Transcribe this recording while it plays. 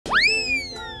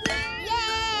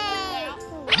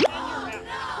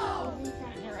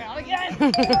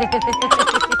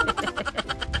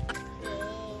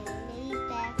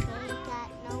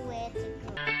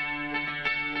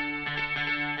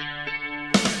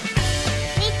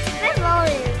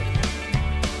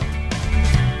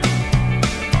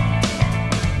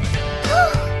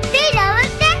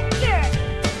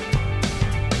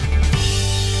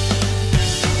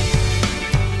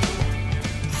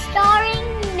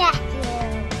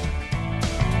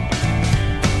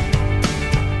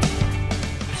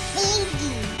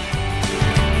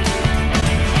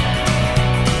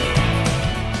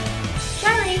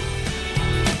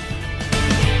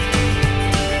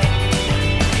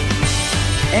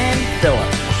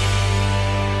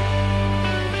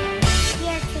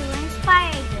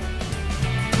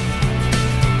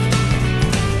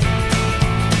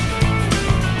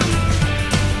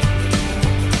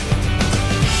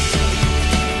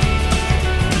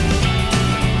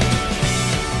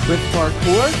With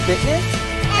parkour, fitness,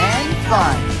 and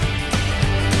fun.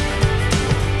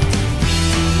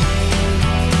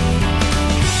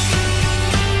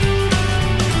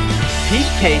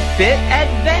 PKfit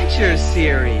Adventure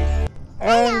Series.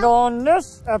 And on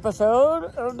this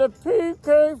episode of the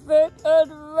PKfit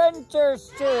Adventure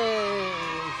Series,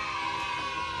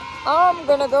 I'm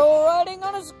gonna go riding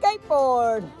on a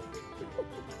skateboard.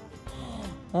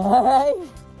 Alright,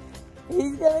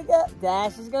 he's gonna go,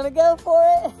 Dash is gonna go for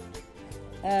it.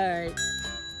 Alright,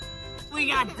 we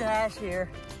got Dash here.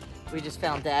 We just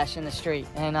found Dash in the street,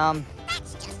 and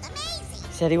That's just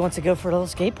amazing. said he wants to go for a little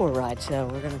skateboard ride, so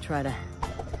we're gonna try to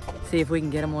see if we can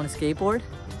get him on a skateboard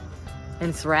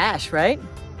and thrash, right?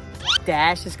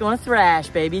 Dash is gonna thrash,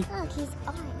 baby. Look, he's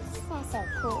orange. That's so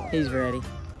cool. He's ready.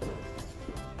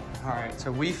 All right,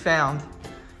 so we found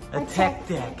a tech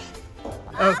deck.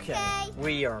 Okay,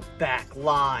 we are back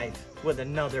live with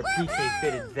another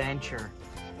PKfit adventure.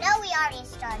 No, we already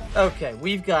started. Okay,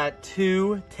 we've got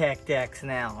 2 tech decks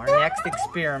now. Our next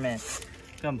experiment.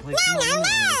 Come place them on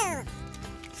the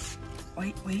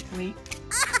Wait.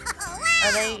 Oh, wow.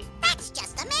 Are they? That's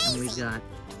just amazing. And we got,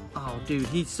 oh dude,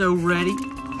 he's so ready.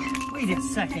 Wait a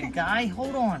second, guy.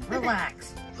 Hold on,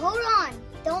 relax. Hold on.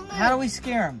 Don't move. How do we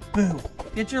scare him? Boo.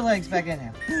 Get your legs back in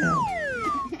there. Boo.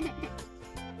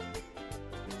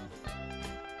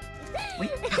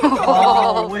 Wait.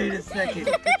 Oh, wait a second.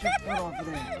 Get your foot off of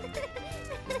there.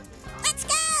 Let's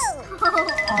go.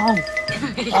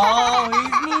 Oh,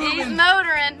 he's moving. He's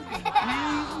motoring.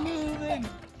 He's moving.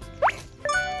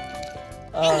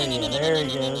 Oh, yeah, there he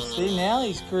goes. See, now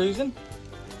he's cruising.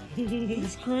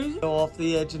 He's cruising. Go off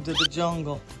the edge into the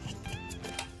jungle.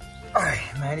 All right,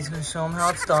 Maddie's gonna show him how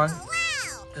it's done.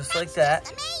 Wow. Just like that.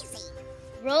 Amazing.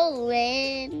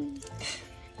 Rolling.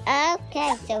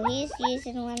 Okay, so he's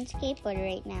using one skateboard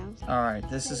right now. All right,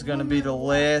 this is gonna be the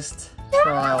last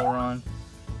trial run.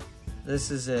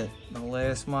 This is it, the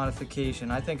last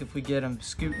modification. I think if we get him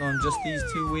scooting on just these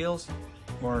 2 wheels,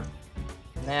 or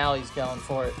now he's going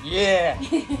for it. Yeah,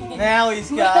 now he's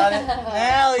got it.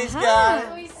 Now he's got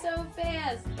Oh, it. he's so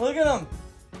fast. Look at him.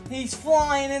 He's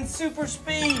flying in super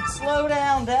speed. Slow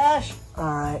down, Dash. All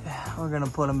right, we're gonna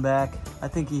put him back. I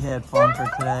think he had fun for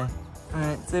today. All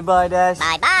right, say bye, Dash.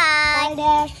 Bye-bye. Bye,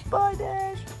 Dash. Bye,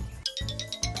 Dash.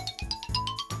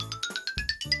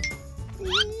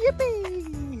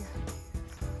 Yippee!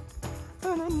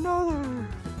 And another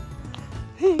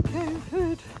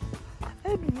PKfit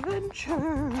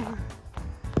adventure.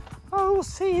 I will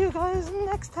see you guys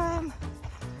next time.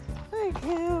 Thank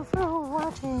you for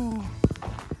watching.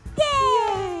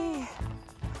 Yay!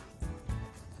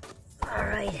 All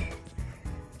right.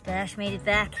 Dash made it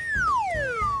back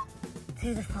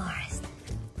to the forest.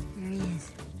 There he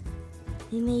is.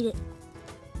 He made it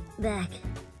back.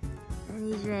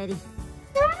 And he's ready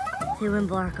to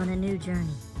embark on a new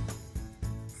journey.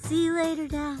 See you later,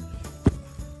 Dash.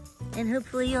 And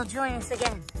hopefully you'll join us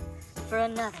again for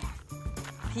another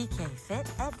PKfit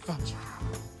adventure.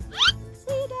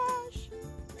 See you, Dash.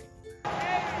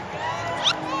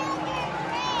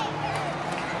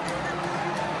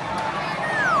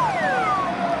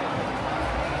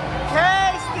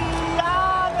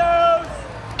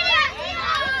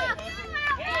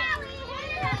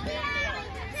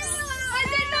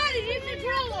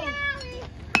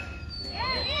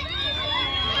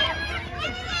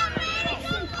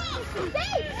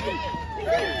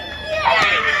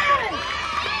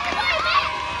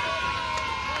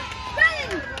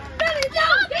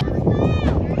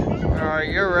 All right,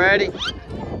 you're ready.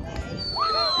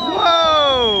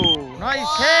 Whoa,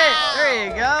 nice hit. There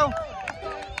you go.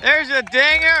 There's a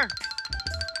dinger.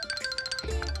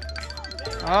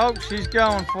 Oh, she's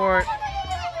going for it.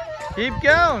 Keep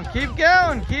going, keep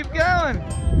going, keep going.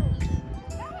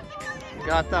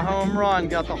 Got the home run.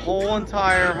 Got the whole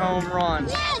entire home run.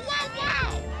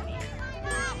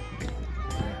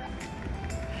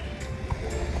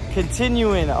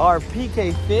 Continuing our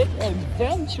PKfit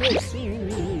adventure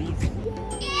series.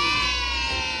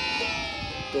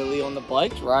 Billy on the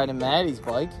bike, riding Maddie's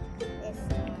bike.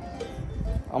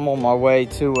 I'm on my way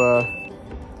to a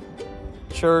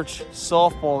church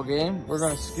softball game. We're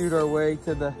gonna scoot our way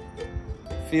to the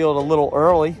field a little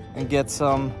early and get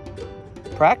some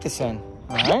practice in.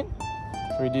 All right,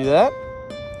 can we do that?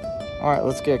 All right,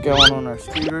 let's get going on our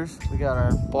scooters. We got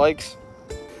our bikes.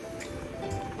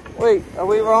 Wait, are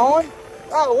we rolling?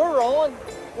 Oh, we're rolling.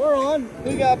 We're on.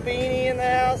 We got Beanie in the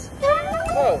house.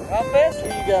 Oh, how fast are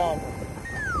you going?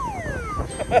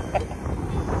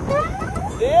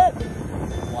 See it?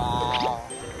 Wow.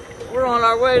 We're on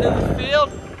our way to the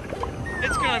field.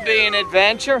 It's gonna be an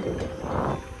adventure.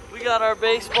 We got our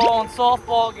baseball and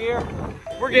softball gear.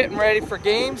 We're getting ready for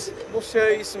games. We'll show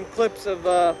you some clips of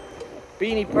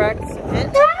Beanie practice and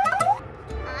hit.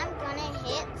 I'm gonna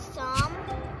hit some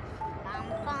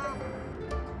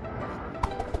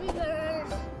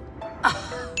reverse.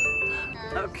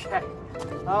 Okay.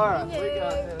 All right, we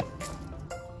got this.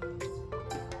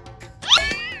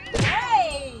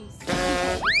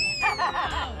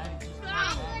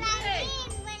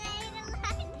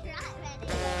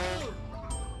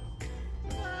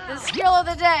 The skill of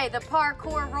the day, the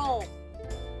parkour roll.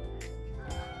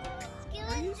 Skill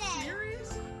of the day.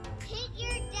 Hit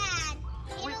your dad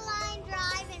in a line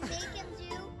drive and make him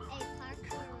do a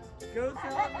parkour roll. Go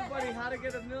tell everybody how to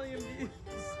get 1 million views.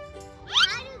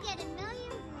 How to get 1 million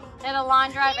views. Hit a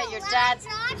line drive at your dad's.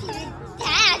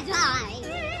 Dad's eye. Oh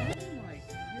my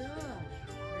gosh.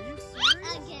 Are you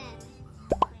serious? Again.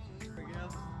 There we go.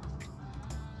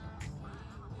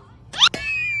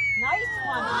 Nice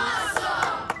one.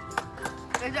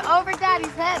 There's over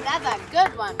Daddy's head. That's a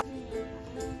good one.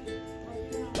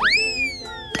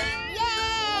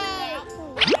 Yay!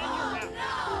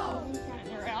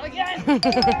 You're out again.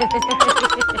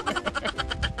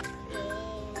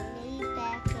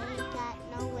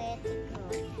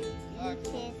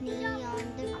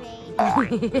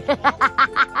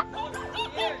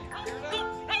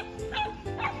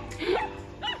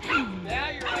 Now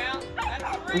you're out.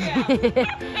 That's 3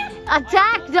 out.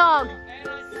 Attack dog.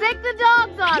 Stick the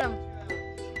dogs on him.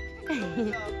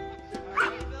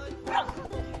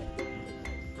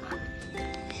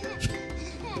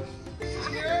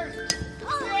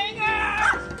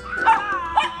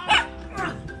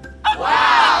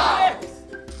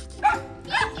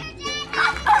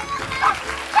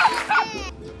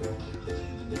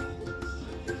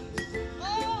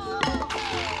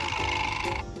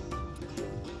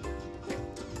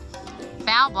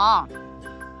 Foul ball.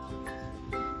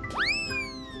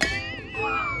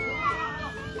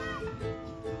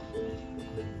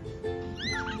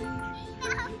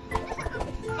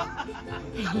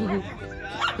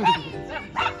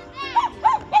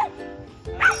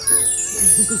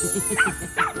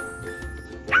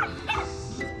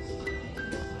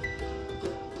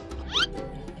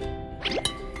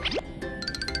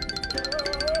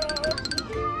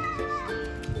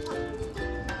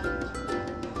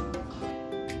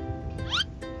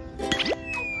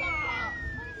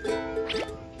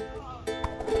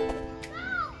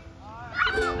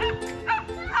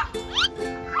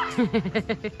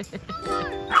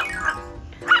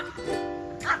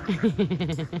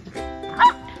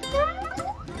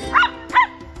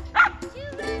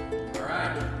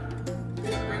 Alright,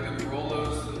 bring the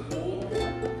Rolos to the pool.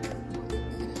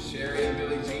 Sherry and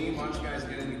Billie Jean, why don't you guys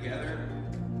get in together?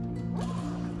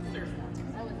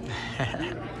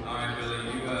 Alright, Billy,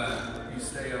 you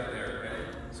stay up there, okay?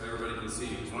 So everybody can see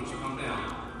you. So why don't you come down?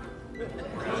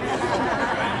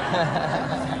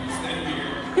 You stay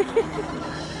here.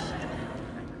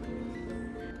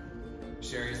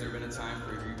 Sherry, has there been a time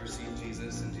where you received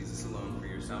Jesus and Jesus alone for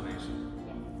your salvation?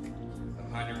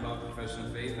 Upon your public profession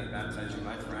of faith, I baptize you,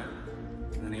 my friend,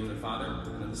 in the name of the Father,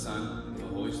 and of the Son, and of the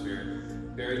Holy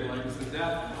Spirit, buried in likeness of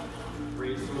death,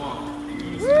 raised to walk.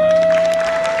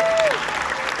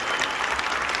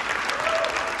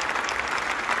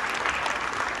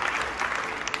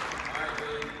 Alright,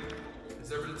 Billy. Has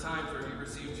there been a time where you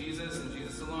received Jesus and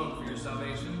Jesus alone for your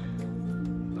salvation?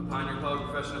 Upon your public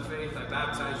profession of faith, I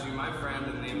baptize you, my friend,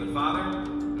 in the name of the Father,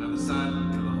 and of the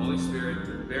Son, and of the Holy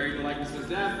Spirit, buried in the likeness of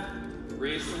death,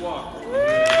 raised to walk.